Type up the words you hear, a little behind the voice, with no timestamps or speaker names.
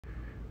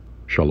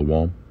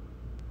Shalom,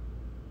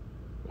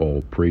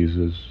 all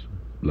praises,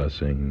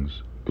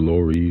 blessings,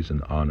 glories,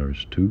 and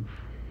honors to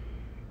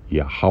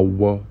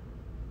Yahweh,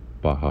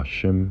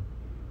 Bahashim,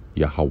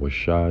 Yahweh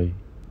Shai,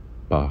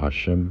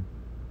 Bahashim,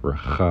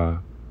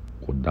 Racha,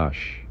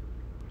 Kodash.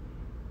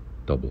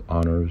 Double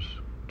honors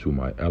to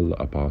my elder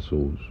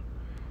apostles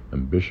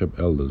and bishop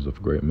elders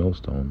of Great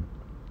Millstone,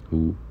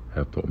 who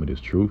have taught me this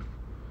truth,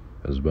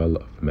 as well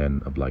of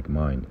men of like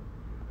mind.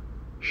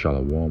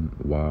 Shalom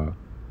wa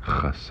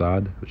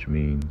chasad, which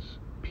means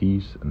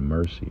peace and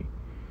mercy,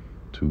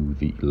 to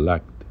the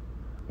elect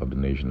of the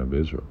nation of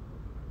Israel.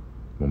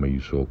 Whom you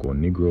so-called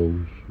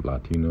Negroes,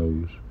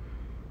 Latinos,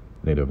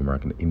 Native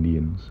American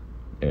Indians,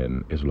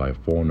 and Israelite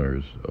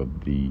foreigners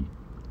of the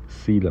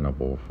seed line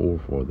of our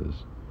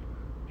forefathers,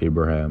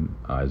 Abraham,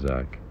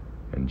 Isaac,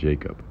 and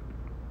Jacob,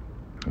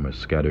 whom are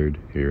scattered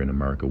here in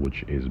America,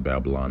 which is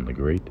Babylon the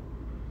Great,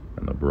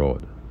 and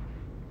abroad.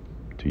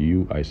 To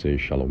you I say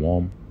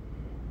Shalom,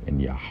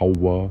 and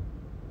Yahweh,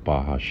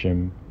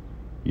 Bahashim,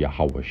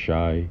 Yahweh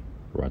Shai,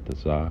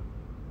 Ratazah.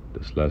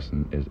 This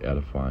lesson is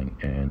edifying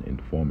and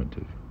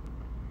informative.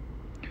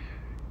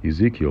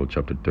 Ezekiel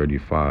chapter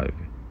 35,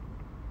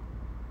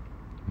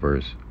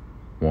 verse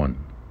 1.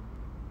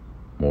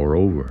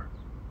 Moreover,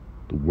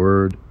 the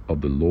word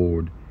of the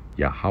Lord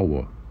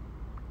Yahweh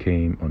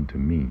came unto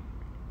me,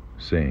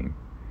 saying,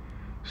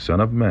 Son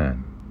of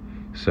man,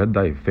 set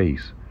thy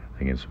face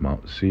against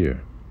Mount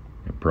Seir,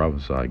 and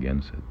prophesy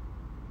against it,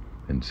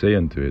 and say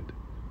unto it,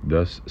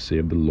 Thus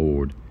saith the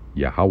Lord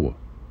Yahweh,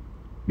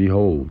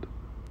 Behold,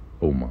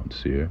 O Mount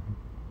Seir,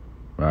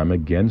 I am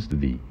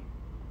against thee,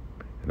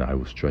 and I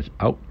will stretch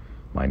out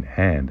mine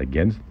hand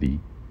against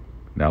thee,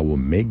 and I will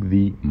make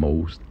thee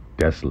most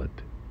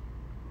desolate.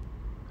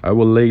 I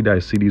will lay thy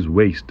cities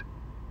waste,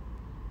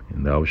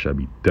 and thou shalt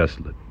be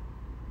desolate,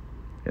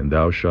 and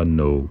thou shalt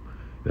know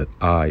that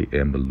I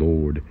am the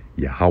Lord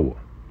Yahweh,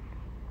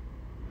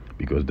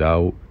 because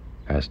thou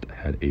hast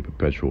had a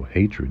perpetual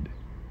hatred,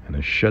 and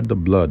hast shed the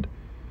blood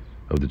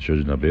of the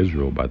children of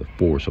Israel by the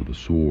force of the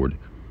sword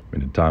in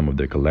the time of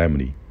their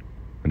calamity,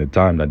 in the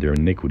time that their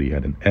iniquity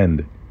had an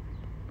end.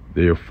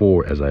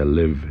 Therefore, as I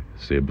live,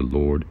 saith the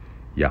Lord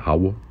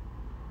Yahweh,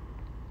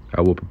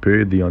 I will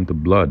prepare thee unto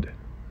blood,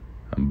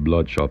 and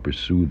blood shall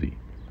pursue thee.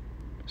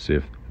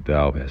 Sith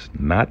thou hast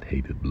not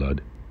hated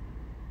blood,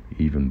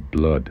 even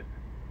blood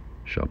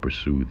shall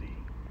pursue thee.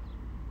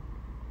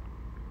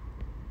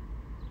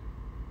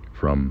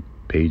 From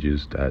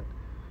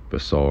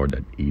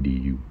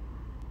pages.vassar.edu.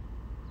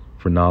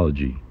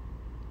 Phrenology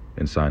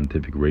and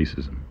scientific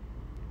racism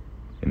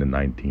in the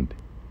 19th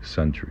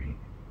century.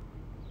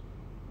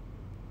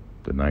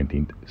 The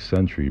 19th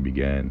century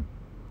began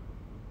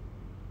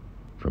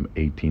from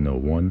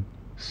 1801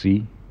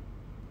 C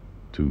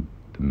to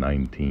the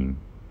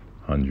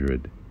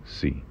 1900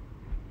 C.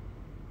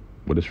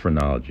 What is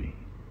phrenology?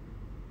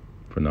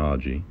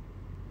 Phrenology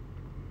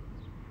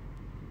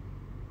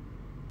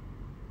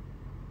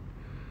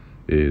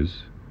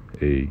is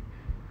a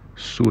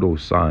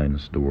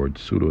pseudoscience. The word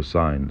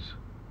pseudoscience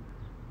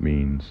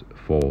means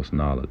false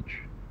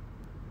knowledge.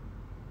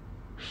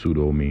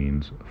 Pseudo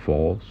means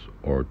false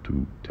or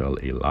to tell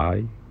a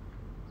lie,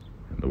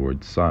 and the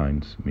word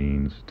science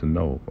means to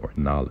know or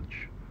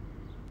knowledge.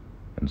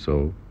 And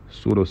so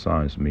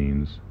pseudoscience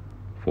means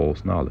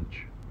false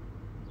knowledge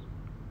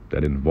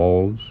that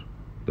involves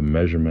the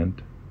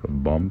measurement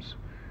of bumps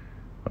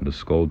on the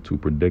skull to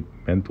predict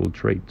mental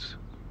traits.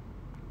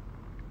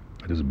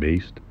 It is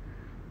based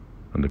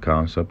on the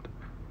concept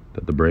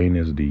that the brain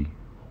is the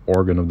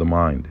organ of the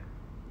mind,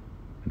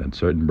 and that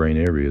certain brain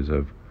areas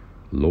have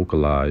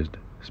localized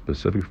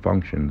specific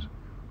functions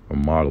or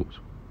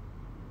models.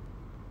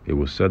 It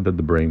was said that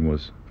the brain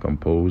was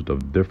composed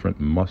of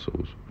different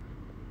muscles,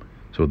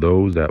 so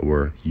those that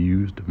were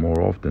used more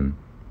often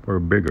were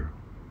bigger,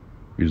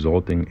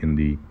 resulting in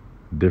the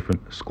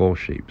different skull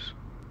shapes.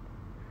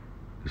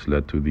 This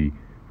led to the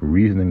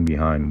reasoning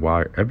behind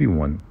why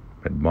everyone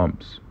had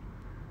bumps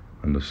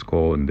on the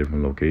skull in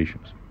different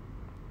locations.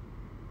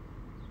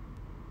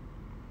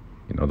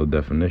 Another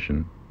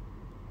definition,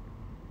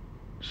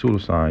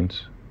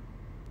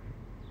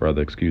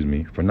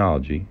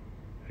 phrenology,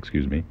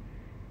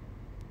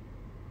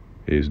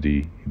 is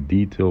the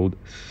detailed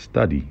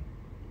study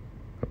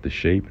of the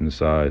shape and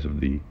size of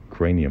the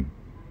cranium.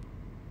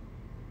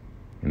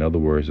 In other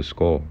words, the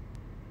skull,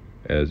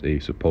 as a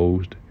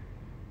supposed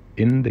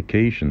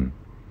indication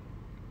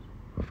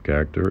of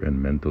character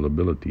and mental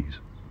abilities.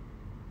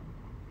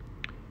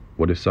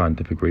 What is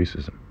scientific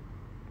racism?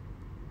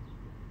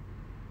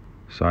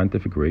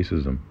 Scientific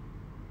racism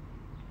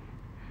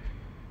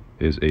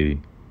is a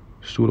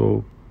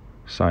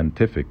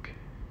pseudo-scientific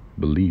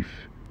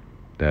belief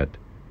that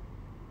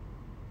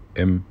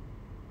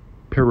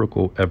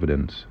empirical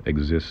evidence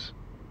exists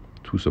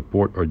to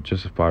support or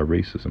justify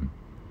racism,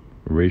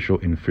 racial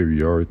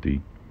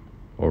inferiority,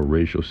 or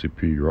racial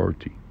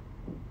superiority.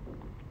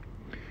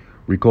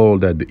 Recall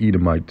that the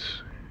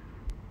Edomites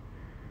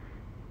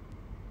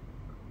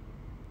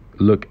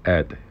look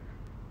at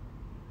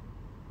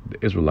the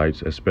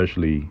Israelites,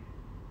 especially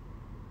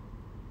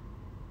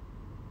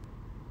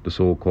the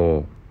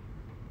so-called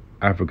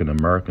African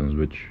Americans,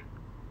 which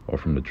are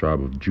from the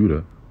tribe of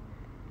Judah,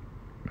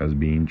 as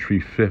being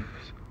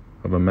 3/5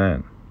 of a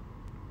man.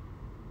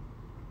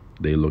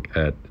 They look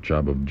at the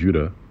tribe of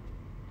Judah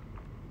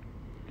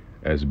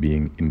as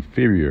being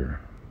inferior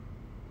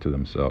to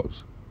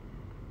themselves,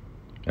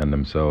 and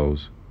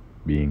themselves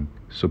being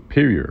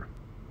superior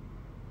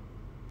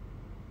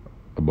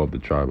above the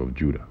tribe of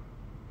Judah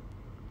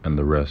and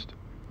the rest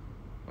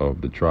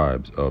of the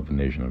tribes of the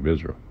nation of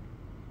Israel.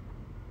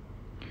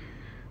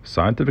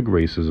 Scientific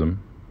racism,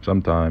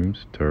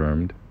 sometimes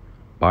termed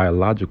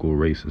biological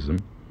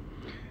racism,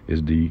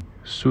 is the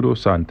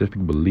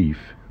pseudoscientific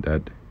belief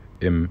that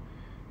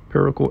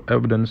empirical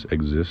evidence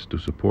exists to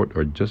support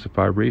or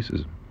justify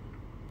racism,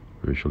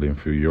 racial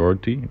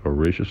inferiority, or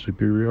racial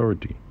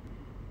superiority.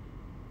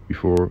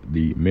 Before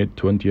the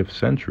mid-20th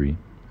century,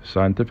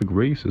 scientific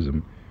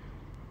racism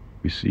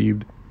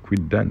received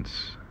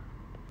credence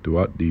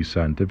throughout the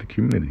scientific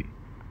community,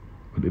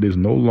 but it is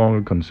no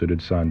longer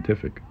considered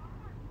scientific.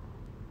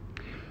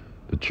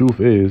 The truth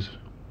is,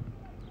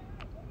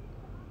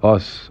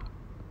 us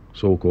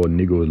so-called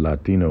Negroes,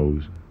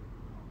 Latinos,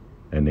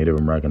 and Native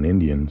American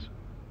Indians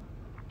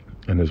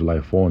and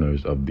Israelite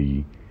foreigners of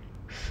the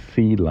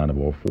seed line of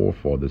our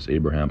forefathers,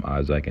 Abraham,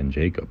 Isaac, and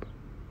Jacob,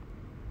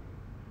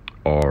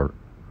 are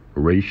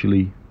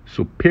racially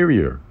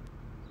superior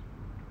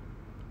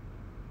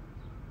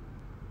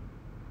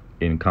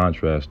in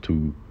contrast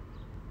to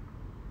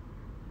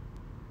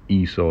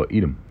Esau,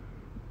 Edom,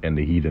 and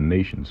the heathen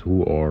nations,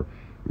 who are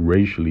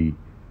racially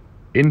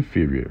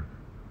inferior.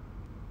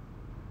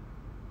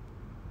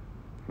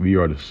 We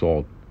are the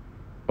salt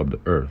of the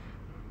earth.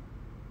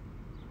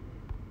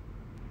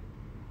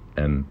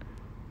 And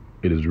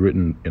it is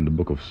written in the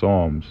book of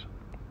Psalms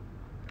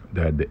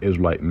that the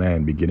Israelite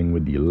man, beginning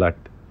with the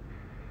elect,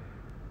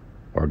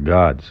 are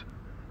gods.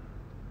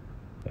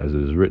 As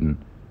it is written,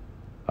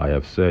 I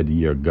have said,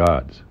 ye are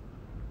gods.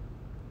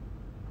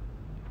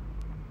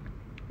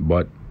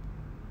 But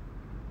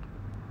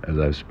as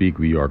I speak,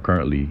 we are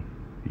currently,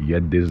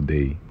 yet this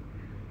day,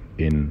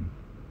 in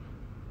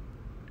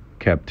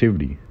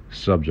captivity,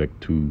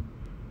 subject to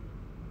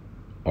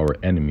our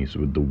enemies,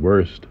 with the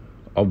worst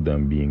of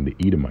them being the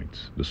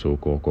Edomites, the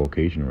so-called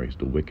Caucasian race,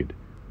 the wicked,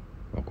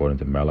 according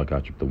to Malachi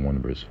chapter 1,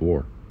 verse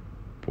 4,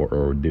 for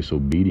our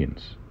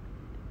disobedience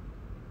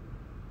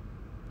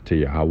to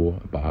Yahweh,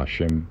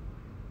 Bahashem,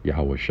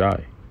 Yahweh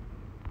Shai.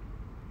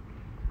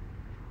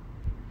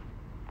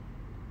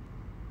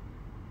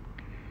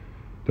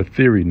 The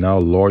theory, now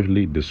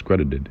largely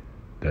discredited,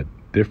 that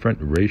different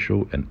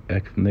racial and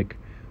ethnic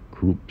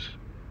groups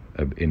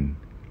have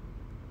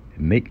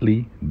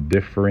innately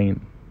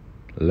differing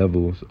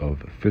levels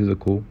of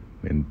physical,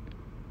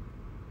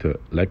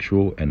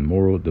 intellectual, and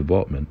moral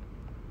development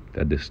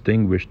that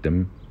distinguish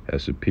them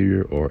as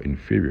superior or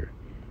inferior.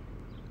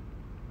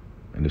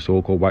 And the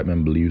so-called white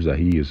man believes that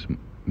he is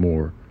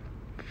more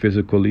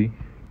physically,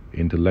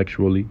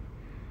 intellectually,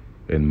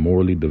 and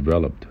morally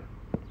developed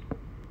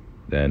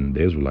than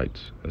the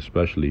Israelites,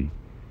 especially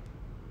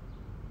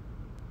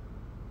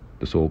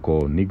the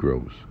so-called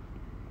Negroes,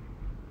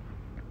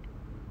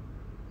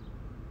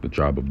 the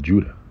tribe of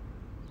Judah.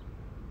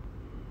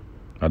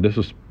 Now, this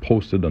was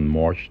posted on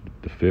March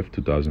the 5th,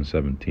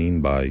 2017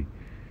 by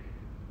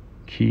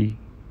K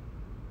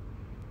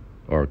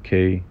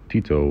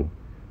Tito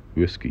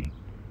Whiskey,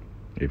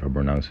 if I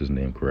pronounce his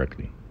name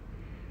correctly.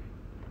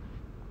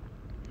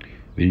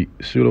 The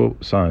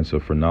pseudoscience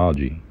of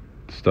phrenology,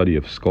 the study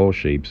of skull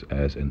shapes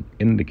as an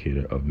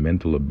indicator of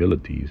mental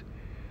abilities,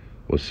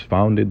 was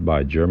founded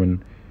by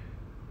German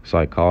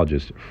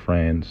psychologist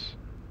Franz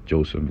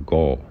Joseph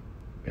Gall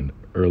in the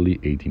early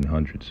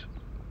 1800s.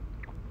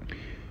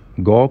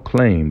 Gall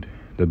claimed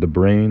that the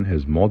brain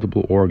has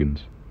multiple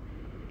organs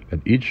that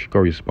each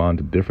correspond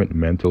to different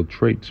mental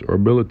traits or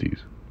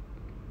abilities.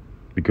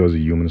 Because the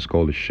human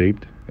skull is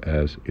shaped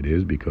as it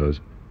is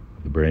because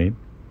of the brain,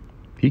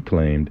 he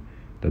claimed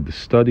that the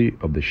study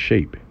of the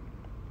shape,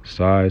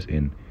 size,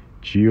 and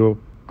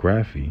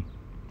geography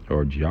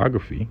of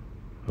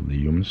the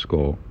human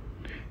skull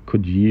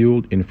could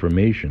yield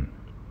information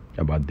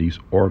about these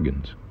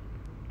organs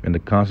and the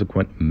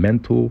consequent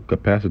mental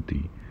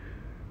capacity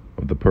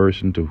of the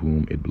person to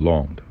whom it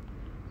belonged.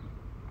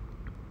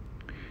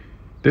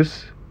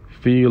 This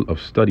field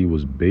of study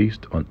was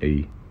based on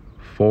a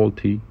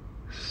faulty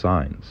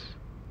science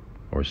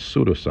or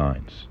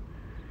pseudoscience,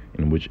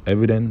 in which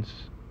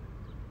evidence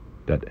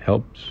that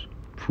helps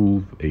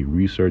prove a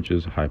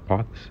researcher's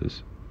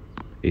hypothesis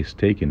is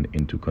taken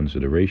into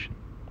consideration.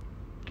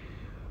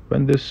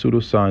 When this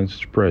pseudoscience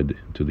spread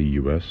to the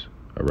U.S.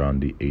 around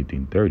the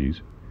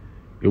 1830s,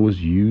 it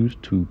was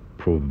used to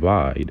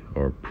provide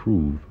or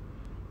prove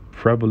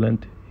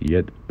prevalent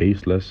yet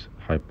baseless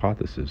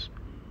hypotheses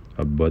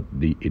about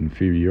the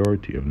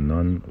inferiority of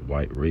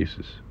non-white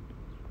races.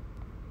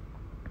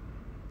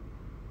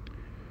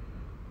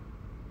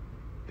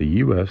 The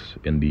U.S.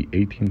 in the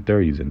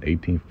 1830s and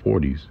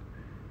 1840s,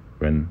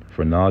 when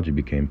phrenology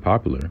became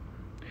popular,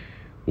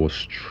 was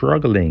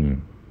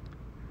struggling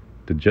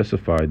to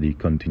justify the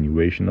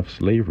continuation of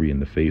slavery in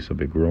the face of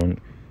a growing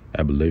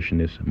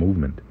abolitionist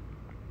movement,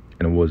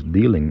 and was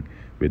dealing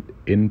with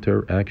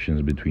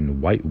interactions between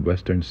white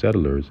Western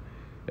settlers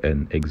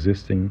and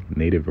existing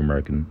Native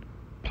American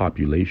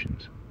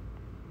populations.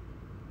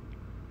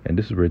 And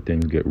this is where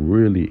things get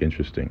really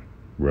interesting,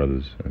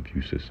 brothers and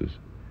few sisters.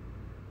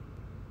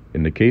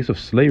 In the case of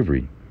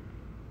slavery,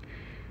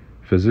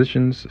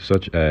 physicians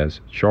such as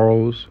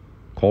Charles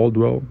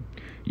Caldwell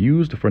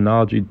used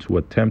phrenology to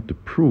attempt to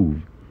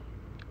prove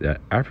that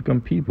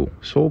African people,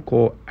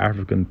 so-called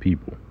African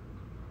people,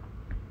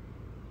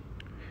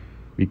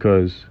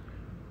 because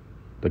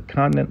the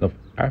continent of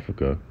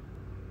Africa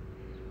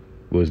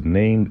was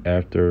named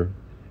after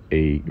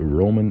a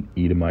Roman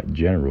Edomite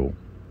general,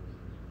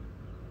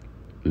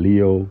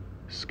 Leo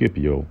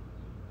Scipio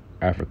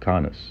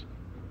Africanus,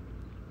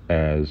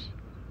 as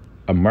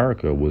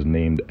America was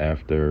named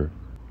after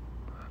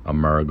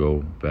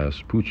Amerigo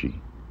Vespucci,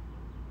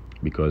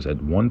 because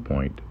at one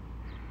point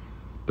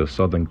the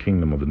southern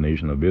kingdom of the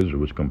nation of Israel,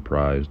 which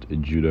comprised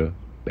Judah,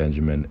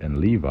 Benjamin, and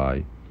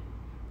Levi,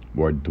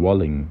 were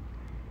dwelling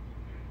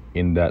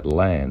in that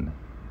land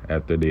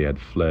after they had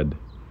fled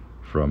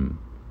from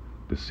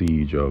the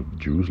siege of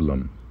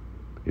Jerusalem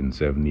in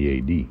 70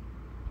 AD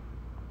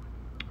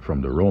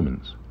from the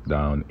Romans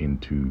down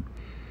into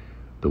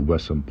the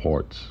western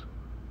parts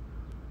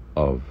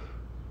of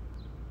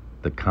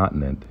the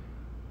continent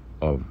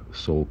of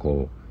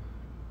so-called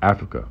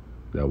Africa,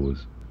 that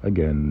was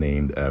again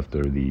named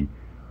after the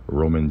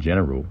Roman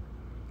general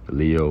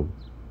Leo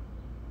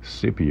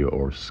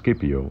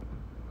Scipio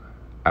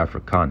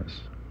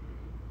Africanus.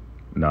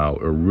 Now,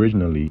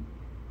 originally,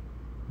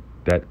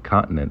 that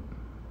continent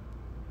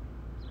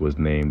was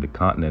named the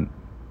continent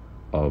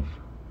of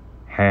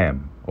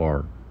Ham,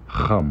 or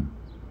Chum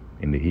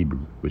in the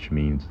Hebrew, which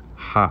means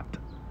hot.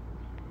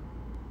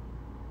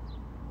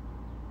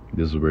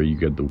 This is where you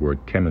get the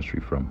word chemistry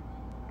from,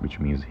 which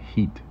means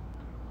heat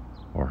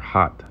or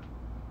hot.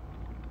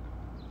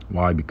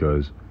 Why?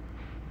 Because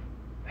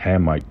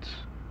Hamites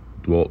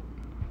dwelt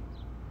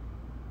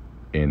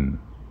in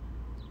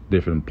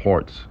different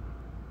parts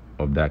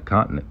of that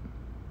continent.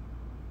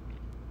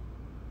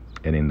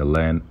 And in the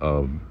land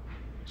of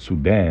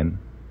Sudan,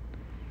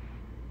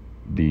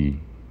 the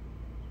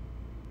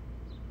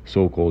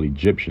so-called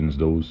Egyptians,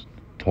 those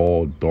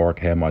tall, dark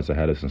Hamites that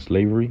had us in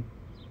slavery,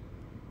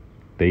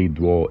 they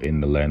dwell in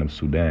the land of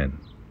Sudan.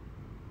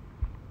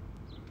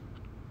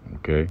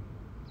 Okay?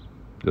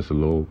 Just a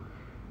little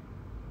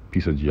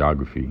piece of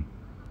geography.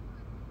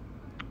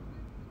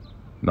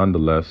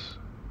 Nonetheless,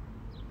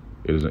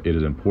 it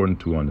is important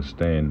to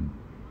understand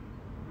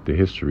the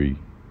history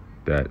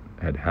that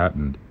had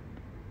happened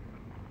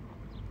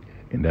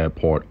in that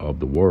part of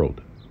the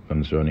world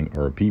concerning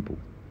our people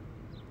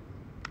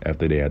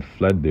after they had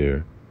fled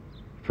there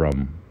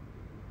from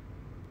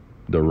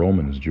the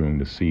Romans during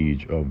the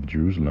siege of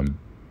Jerusalem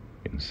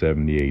in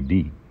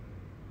 70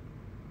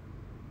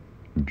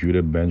 AD.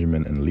 Judah,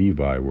 Benjamin, and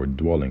Levi were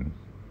dwelling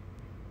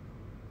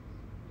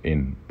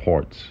in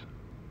parts,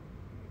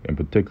 and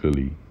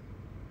particularly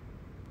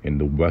in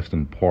the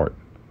western part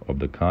of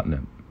the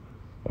continent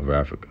of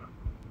Africa.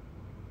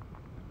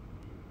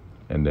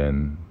 And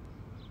then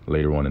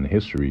later on in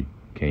history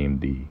came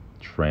the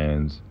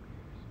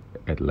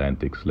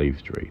transatlantic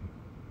slave trade.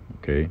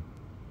 Okay?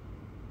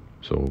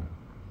 So,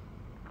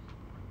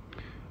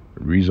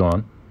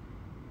 reason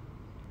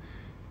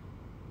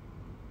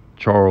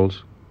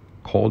Charles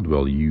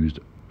Caldwell used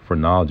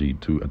phrenology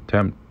to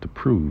attempt to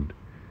prove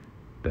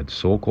that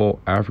so-called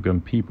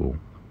African people,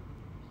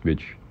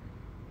 which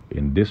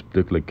in this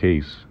particular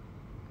case,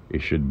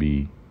 it should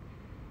be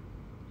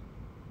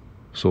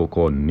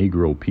so-called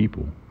Negro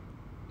people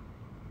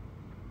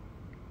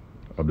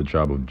of the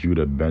tribe of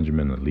Judah,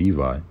 Benjamin, and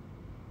Levi,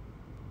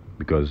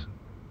 because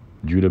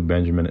Judah,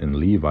 Benjamin, and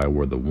Levi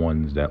were the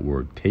ones that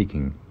were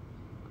taken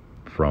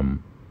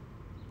from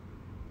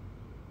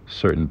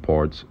certain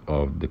parts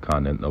of the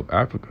continent of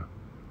Africa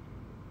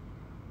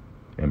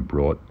and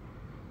brought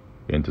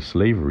into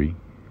slavery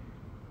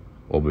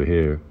over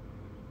here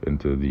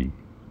into the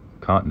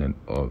continent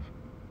of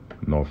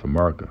North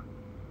America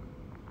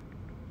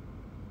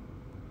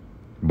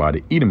by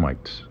the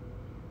Edomites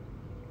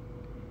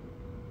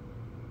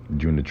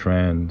during the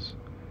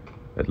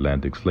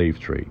transatlantic slave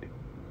trade,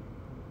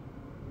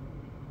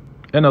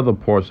 and other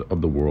parts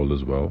of the world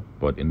as well.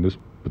 But in this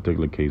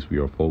particular case, we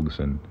are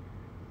focusing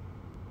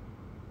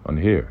on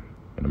here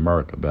in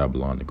America,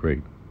 Babylon the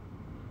Great,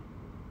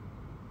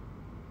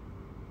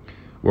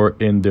 were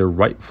in their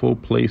rightful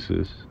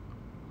places,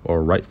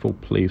 or rightful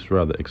place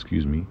rather, as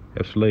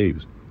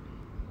slaves.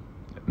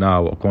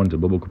 Now, according to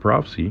biblical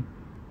prophecy,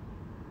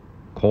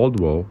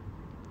 Caldwell,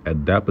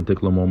 at that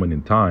particular moment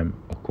in time,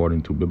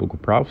 according to biblical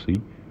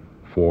prophecy,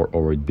 for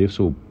our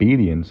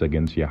disobedience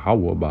against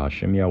Yahweh by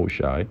Hashem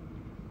Yahushai,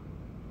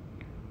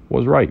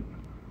 was right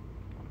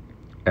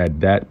at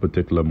that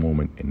particular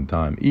moment in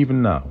time,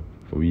 even now,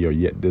 for we are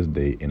yet this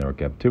day in our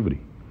captivity.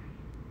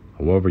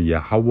 However,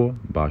 Yahweh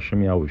by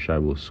Hashem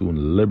Yahushai will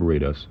soon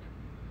liberate us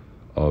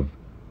of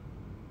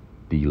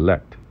the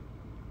elect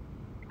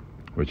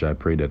which I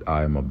pray that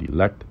I am of the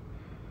elect,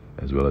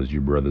 as well as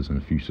you brothers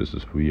and few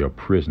sisters, for we are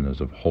prisoners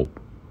of hope.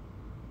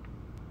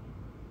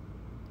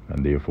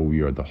 And therefore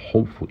we are the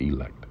hopeful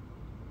elect.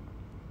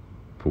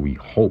 For we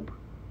hope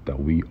that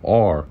we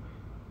are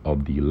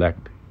of the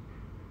elect,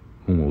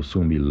 whom will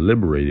soon be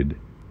liberated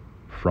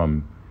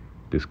from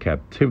this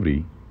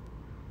captivity,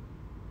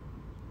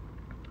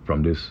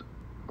 from this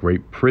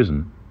great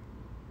prison,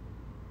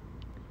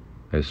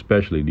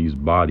 especially these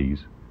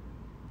bodies,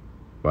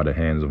 by the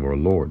hands of our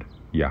Lord,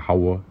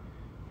 Yahweh,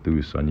 through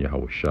his Son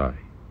Yahweh Shai,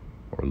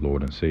 our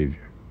Lord and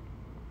Savior.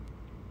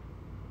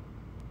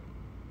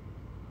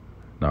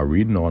 Now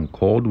reading on,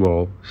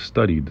 Caldwell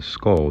studied the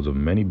skulls of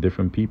many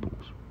different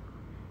peoples,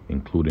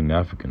 including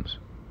Africans,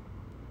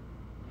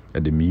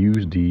 at the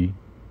Musée de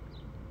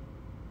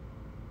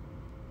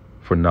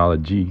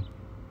Phrenology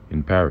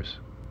in Paris.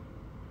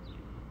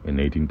 In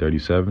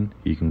 1837,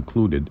 he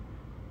concluded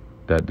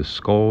that the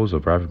skulls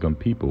of African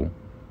people,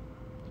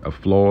 a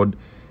flawed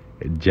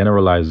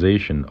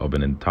generalization of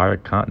an entire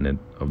continent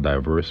of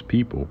diverse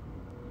people,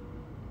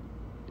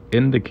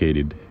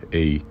 indicated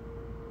a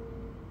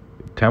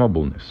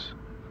temableness.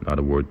 Now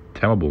the word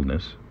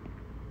temableness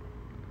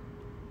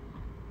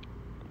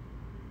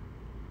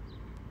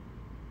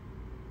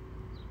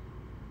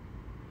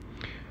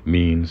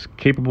means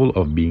capable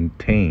of being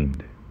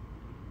tamed,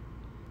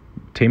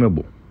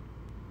 tameable,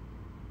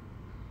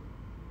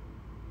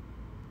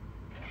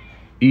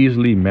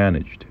 easily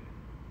managed,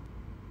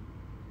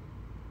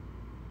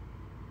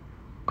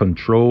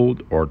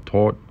 controlled or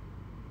taught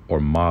or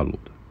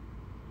modeled,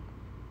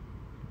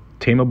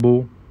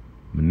 tameable,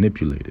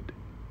 manipulated,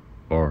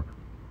 or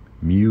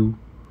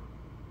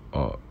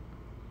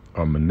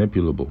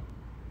manipulable,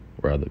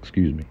 rather,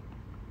 excuse me.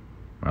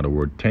 Now the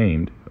word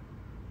tamed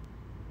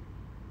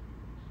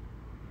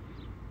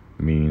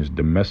means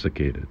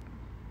domesticated,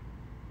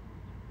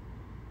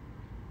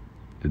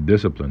 the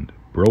disciplined,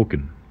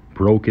 broken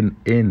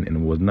in,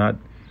 and was not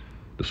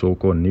the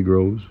so-called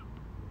Negroes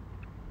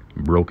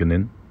broken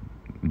in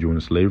during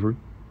slavery.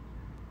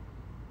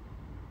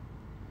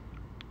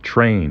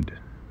 Trained,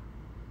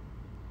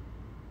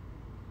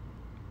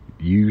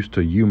 used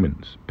to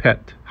humans,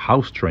 pet,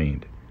 house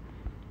trained,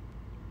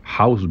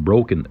 house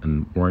broken,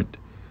 and weren't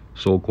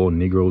so-called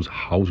Negroes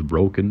house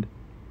broken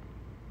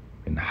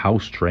and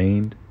house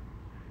trained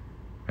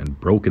and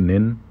broken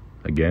in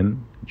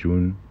again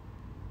during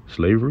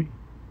slavery?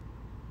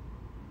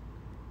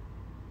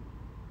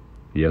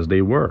 Yes,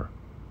 they were.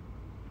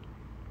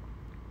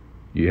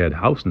 You had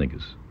house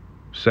niggas,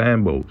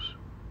 Sambos,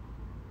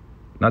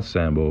 not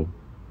Sambo,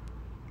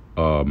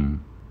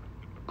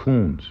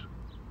 coons,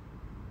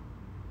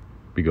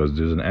 because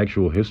there's an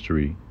actual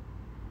history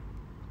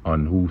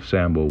on who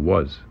Sambo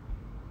was.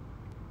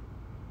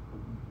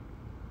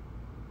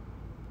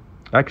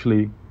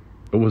 Actually,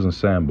 it wasn't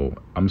Sambo.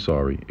 I'm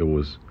sorry. It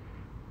was,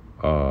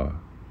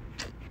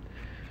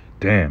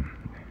 damn,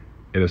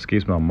 it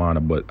escapes my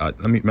mind. But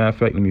matter of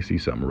fact, let me see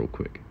something real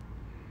quick.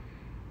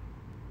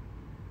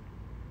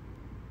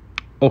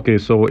 Okay,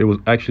 so it was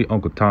actually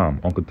Uncle Tom.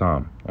 Uncle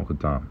Tom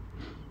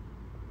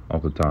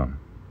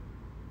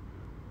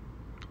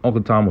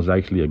was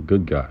actually a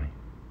good guy,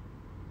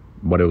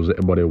 but it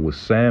was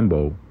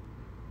Sambo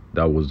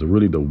that was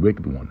really the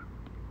wicked one,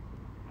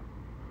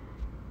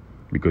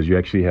 because you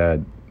actually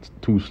had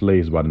two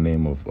slaves by the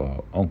name of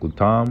Uncle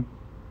Tom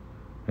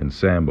and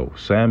Sambo.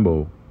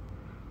 Sambo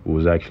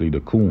was actually the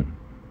coon.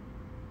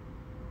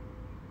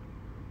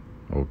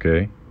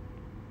 Okay,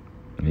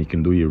 and you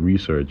can do your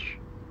research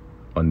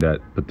on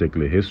that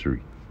particular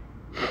history.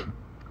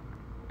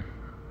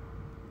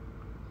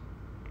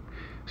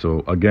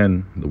 So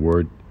again, the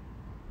word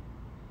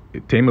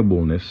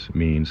tameableness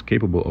means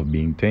capable of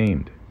being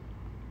tamed,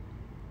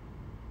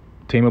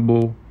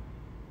 tameable,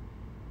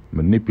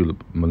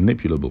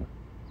 manipulable,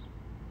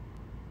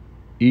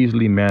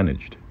 easily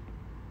managed,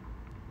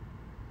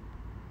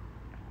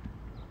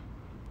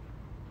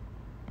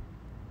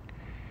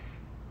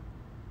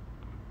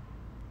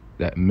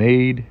 that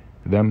made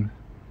them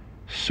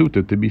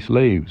suited to be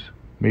slaves.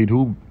 Made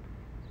who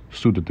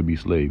suited to be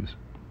slaves?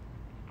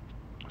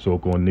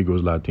 So-called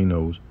Negroes,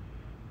 Latinos,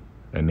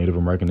 and Native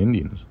American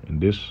Indians. In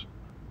this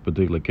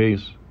particular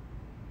case,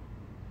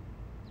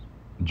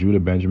 Judah,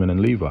 Benjamin,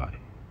 and Levi.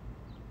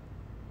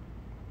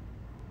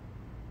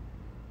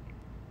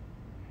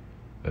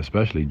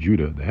 Especially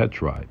Judah, the head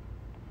tribe.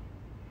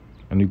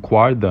 And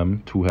required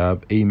them to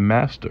have a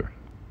master.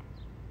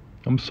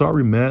 I'm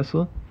sorry,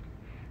 massa.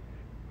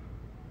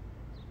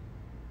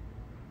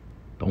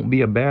 Don't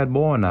be a bad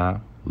boy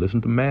now. Listen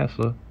to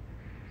massa.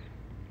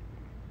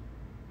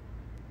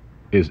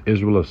 Is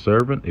Israel a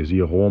servant? Is he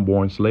a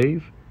homeborn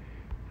slave?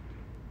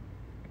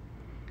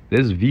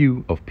 This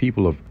view of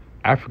people of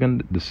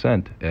African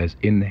descent as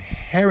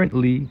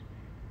inherently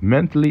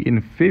mentally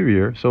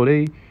inferior, so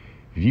they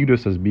viewed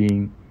us as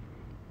being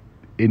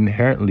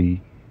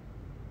inherently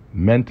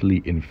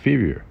mentally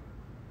inferior.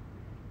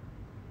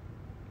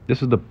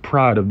 This is the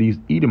pride of these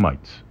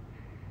Edomites.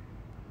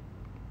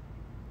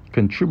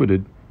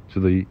 Contributed to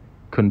the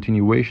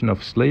continuation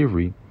of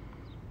slavery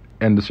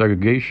and the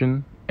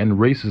segregation and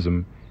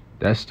racism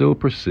that still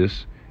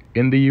persists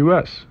in the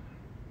U.S.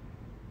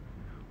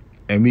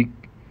 And we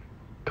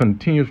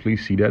continuously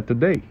see that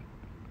today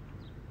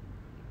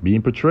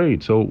being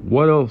portrayed. So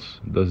what else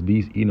does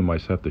these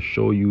Edomites have to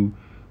show you,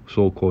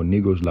 so-called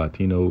Negroes,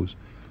 Latinos,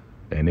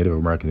 and Native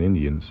American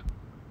Indians,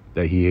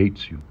 that he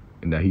hates you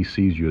and that he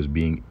sees you as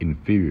being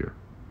inferior,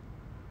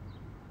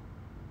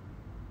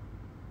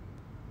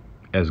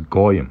 as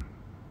goyim,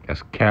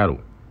 as cattle?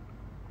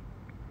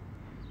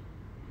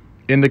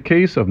 In the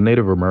case of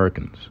Native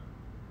Americans,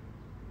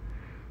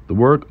 the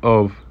work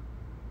of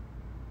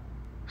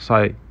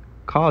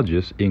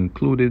psychologists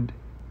including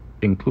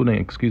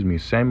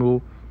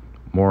Samuel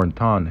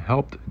Moranton,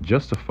 helped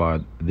justify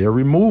their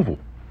removal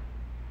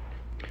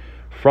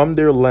from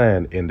their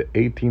land in the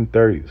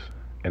 1830s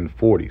and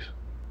 40s.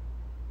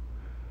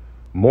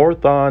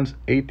 Moranton's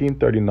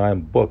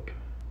 1839 book,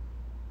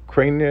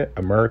 Cranial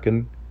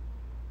American,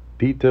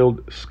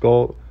 detailed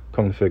skull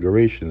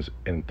configurations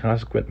and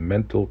consequent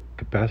mental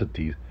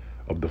capacities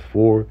of the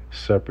four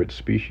separate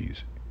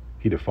species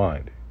he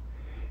defined,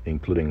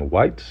 including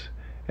whites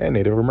and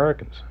Native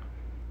Americans.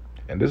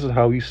 And this is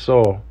how he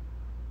saw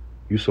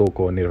you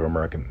so-called Native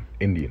American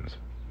Indians.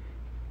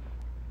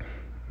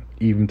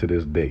 Even to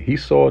this day, he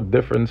saw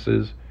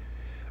differences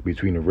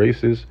between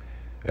races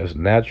as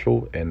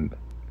natural and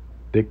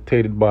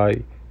dictated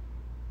by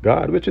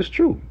God, which is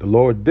true. The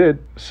Lord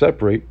did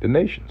separate the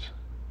nations,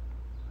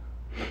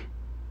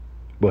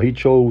 but he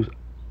chose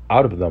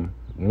out of them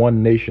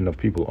one nation of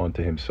people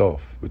unto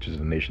himself, which is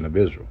the nation of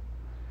Israel,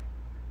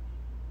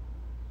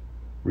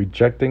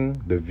 rejecting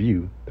the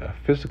view that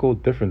physical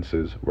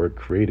differences were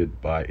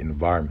created by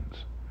environments.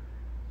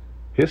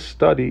 His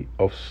study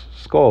of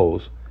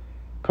skulls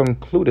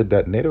concluded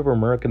that Native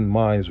American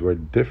minds were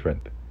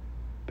different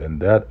than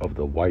that of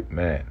the white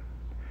man,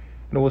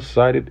 and it was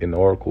cited in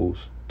articles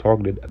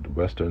targeted at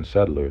Western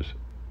settlers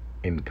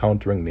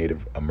encountering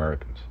Native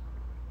Americans.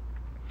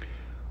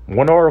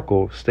 One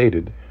article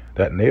stated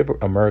that Native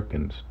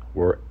Americans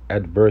were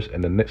adverse,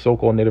 and the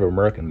so-called Native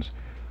Americans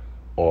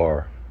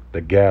are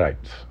the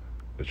Gadites,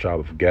 the tribe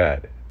of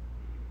Gad.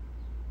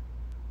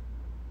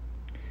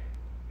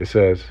 It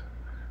says,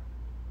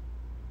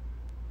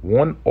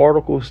 one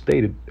article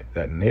stated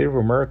that Native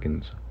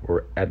Americans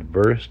were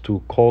adverse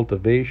to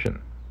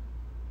cultivation,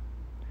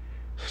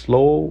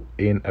 slow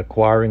in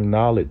acquiring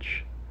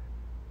knowledge.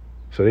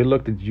 So they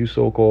looked at you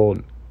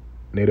so-called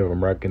Native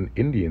American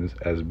Indians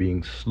as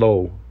being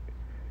slow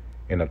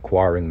in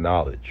acquiring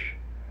knowledge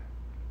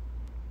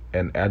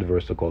and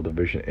adverse to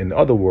cultivation. In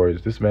other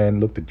words, this man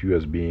looked at you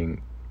as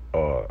being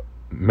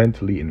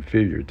mentally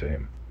inferior to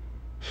him,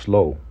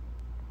 slow.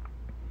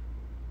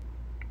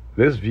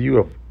 This view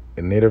of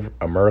Native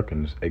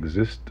Americans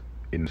exist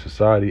in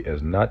society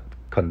as not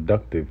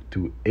conductive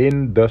to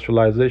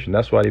industrialization.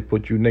 That's why they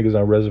put you niggas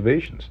on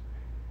reservations.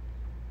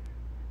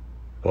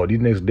 Oh, these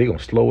niggas, they gonna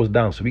slow us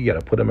down, so we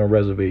gotta put them on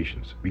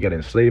reservations. We gotta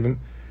enslave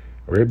them,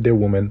 rape their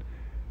women,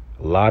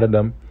 a lot of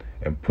them,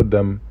 and put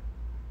them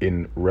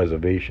in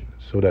reservations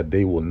so that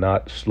they will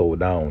not slow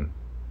down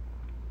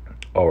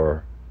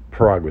our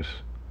progress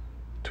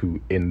to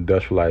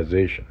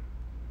industrialization.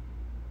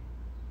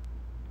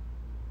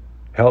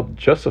 Helped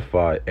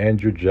justify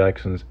Andrew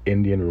Jackson's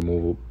Indian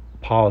removal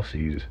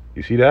policies.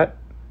 You see that?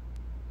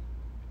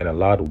 And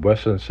allowed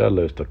Western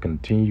settlers to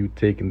continue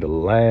taking the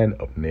land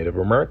of Native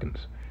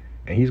Americans.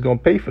 And he's going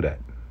to pay for that.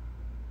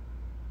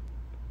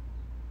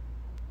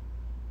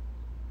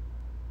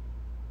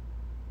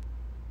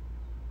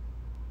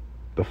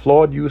 The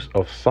flawed use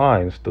of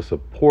science to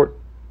support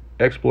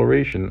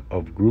exploration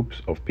of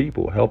groups of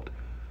people helped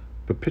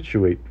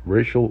perpetuate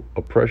racial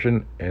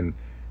oppression and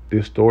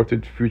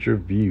distorted future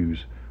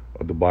views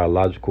of the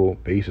biological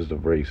basis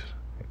of race.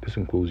 This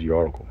includes the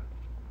article.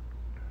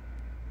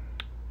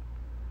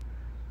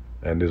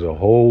 And there's a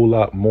whole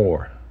lot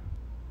more.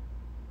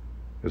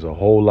 There's a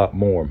whole lot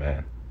more,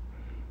 man,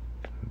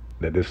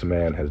 that this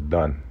man has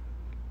done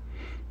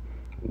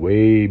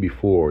way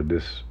before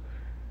this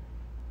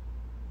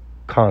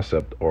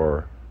concept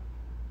or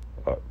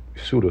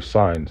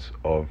pseudoscience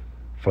of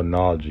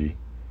phrenology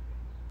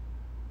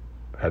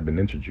had been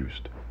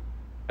introduced,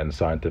 and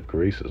scientific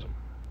racism.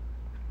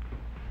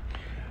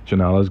 So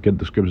now let's get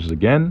the scriptures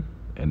again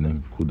and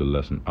then conclude the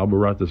lesson. I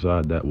will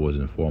decide that was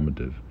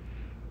informative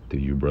to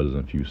you brothers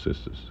and few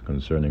sisters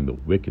concerning the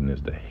wickedness,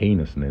 the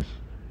heinousness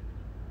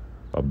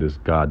of this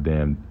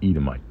goddamn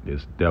Edomite,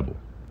 this devil.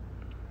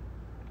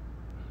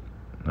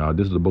 Now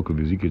this is the book of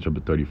Ezekiel chapter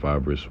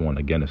 35 verse 1.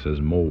 Again it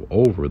says,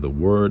 moreover the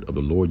word of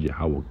the Lord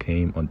Yahweh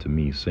came unto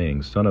me,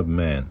 saying, Son of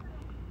man,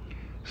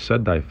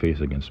 set thy face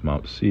against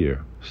Mount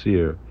Seir.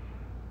 Seir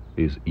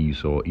is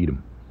Esau,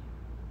 Edom,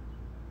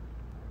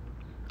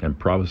 and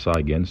prophesy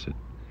against it,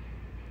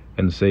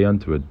 and say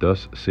unto it,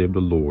 Thus saith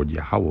the Lord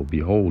Yahweh,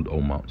 Behold,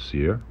 O Mount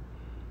Seir,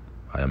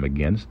 I am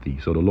against thee.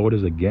 So the Lord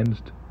is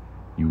against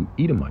you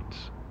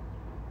Edomites,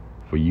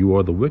 for you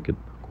are the wicked,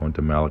 according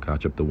to Malachi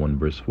chapter 1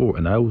 verse 4.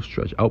 And I will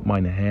stretch out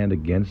mine hand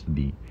against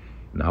thee.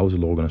 And how is the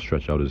Lord going to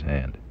stretch out his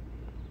hand?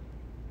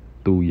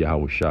 Through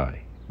Yahushai,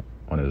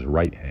 on his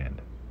right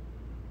hand.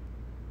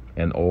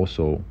 and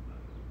also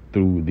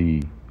through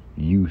the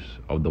use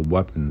of the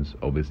weapons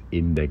of his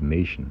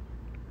indignation,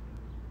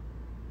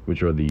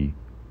 which are the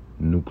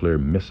nuclear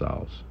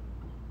missiles,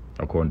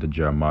 according to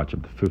Jeremiah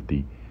chapter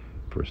 50,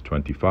 verse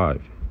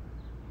 25.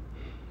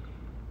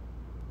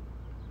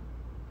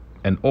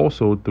 And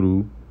also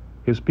through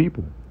his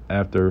people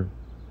after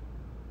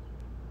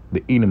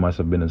the Edomites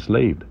have been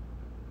enslaved.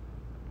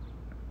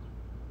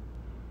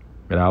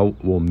 And I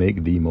will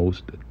make thee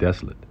most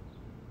desolate.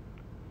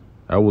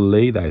 I will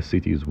lay thy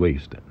cities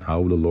waste.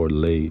 How will the Lord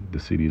lay the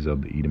cities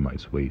of the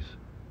Edomites waste?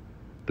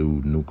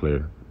 Through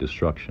nuclear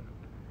destruction.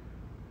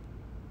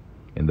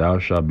 And thou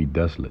shalt be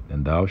desolate,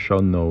 and thou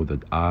shalt know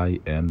that I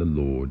am the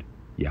Lord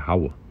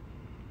Yahweh,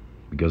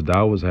 because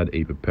thou hast had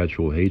a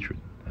perpetual hatred,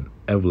 an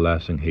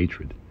everlasting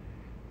hatred.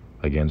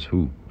 Against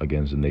who?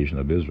 Against the nation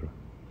of Israel.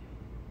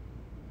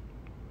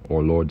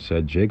 Our Lord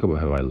said, Jacob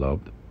have I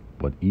loved,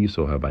 but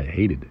Esau have I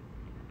hated.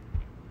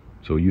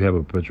 So you have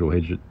a perpetual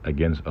hatred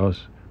against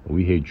us, but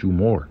we hate you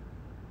more.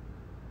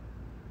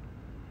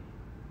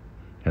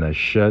 And I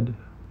shed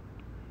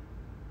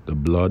the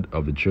blood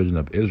of the children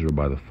of Israel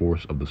by the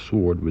force of the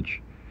sword,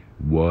 which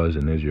was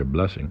and is your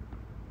blessing.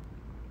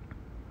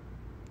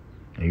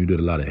 And you did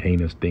a lot of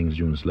heinous things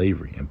during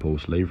slavery and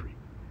post-slavery.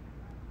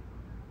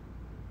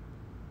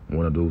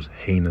 One of those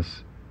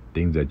heinous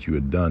things that you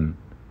had done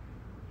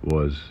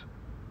was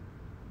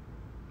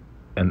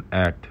an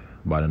act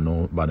by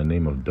the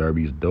name of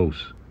Derby's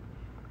dose.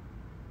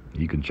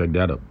 You can check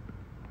that up.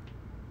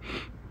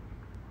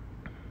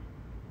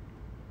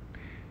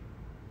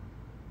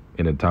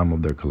 In the time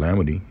of their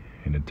calamity,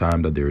 in the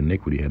time that their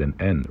iniquity had an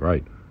end,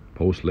 right?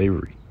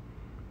 Post-slavery.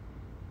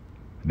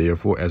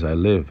 Therefore, as I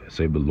live,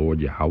 save the Lord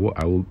Yahweh,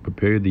 I will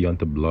prepare thee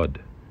unto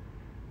blood,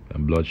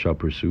 and blood shall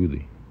pursue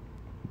thee.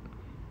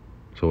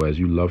 So as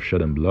you love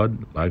shedding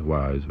blood,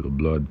 likewise will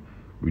blood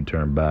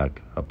return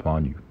back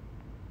upon you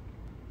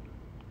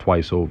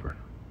twice over,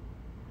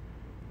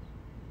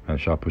 and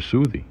shall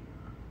pursue thee,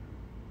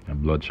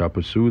 and blood shall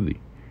pursue thee.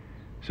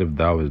 So if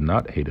thou hast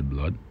not hated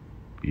blood,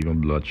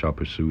 even blood shall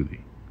pursue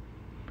thee.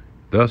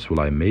 Thus will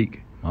I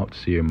make Mount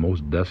Seir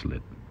most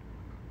desolate,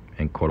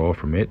 and cut off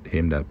from it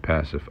him that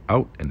passeth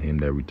out, and him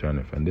that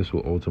returneth. And this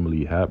will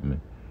ultimately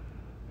happen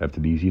after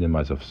these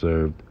Edomites have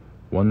served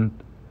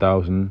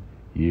 1,000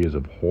 years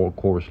of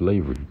hardcore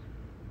slavery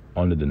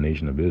under the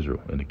nation of Israel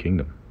in the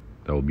kingdom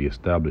that will be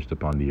established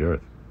upon the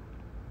earth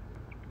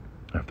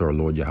after our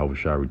Lord Yahweh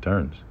Shai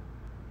returns.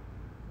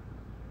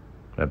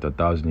 After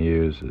 1,000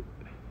 years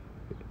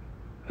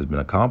has been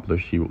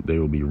accomplished, they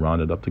will be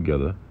rounded up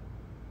together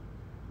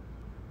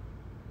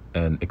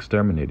and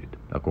exterminated,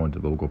 according to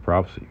the biblical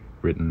prophecy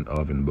written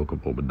of in the book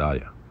of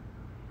Obadiah.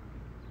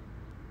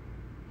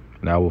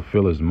 And I will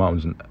fill his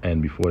mountains,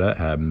 and before that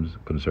happens,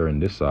 concerning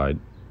this side,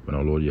 when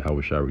our Lord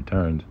Yahweh Shai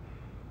returns,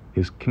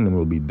 his kingdom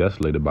will be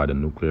desolated by the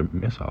nuclear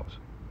missiles.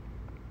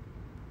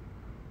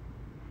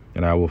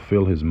 And I will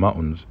fill his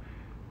mountains,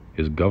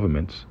 his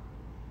governments,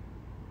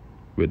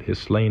 with his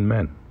slain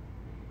men.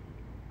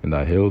 In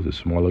thy hills his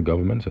smaller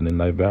governments, and in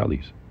thy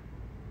valleys.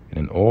 And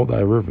in all thy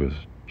rivers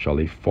shall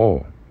they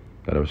fall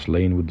that are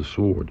slain with the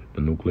sword,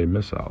 the nuclear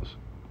missiles.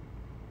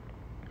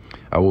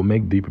 I will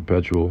make thee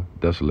perpetual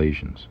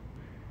desolations,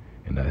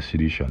 and thy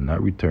city shall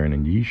not return,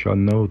 and ye shall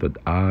know that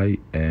I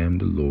am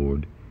the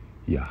Lord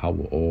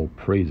Yahweh. All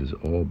praises,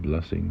 all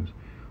blessings,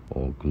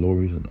 all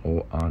glories, and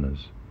all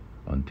honors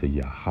unto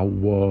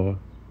Yahweh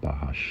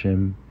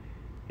Bahashem,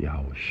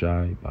 Yahweh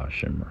Shai,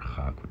 Bahashem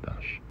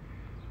Merchakodash.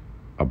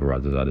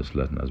 This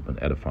lesson has been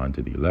edifying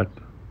to the elect.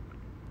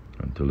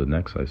 Until the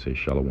next, I say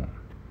Shalom.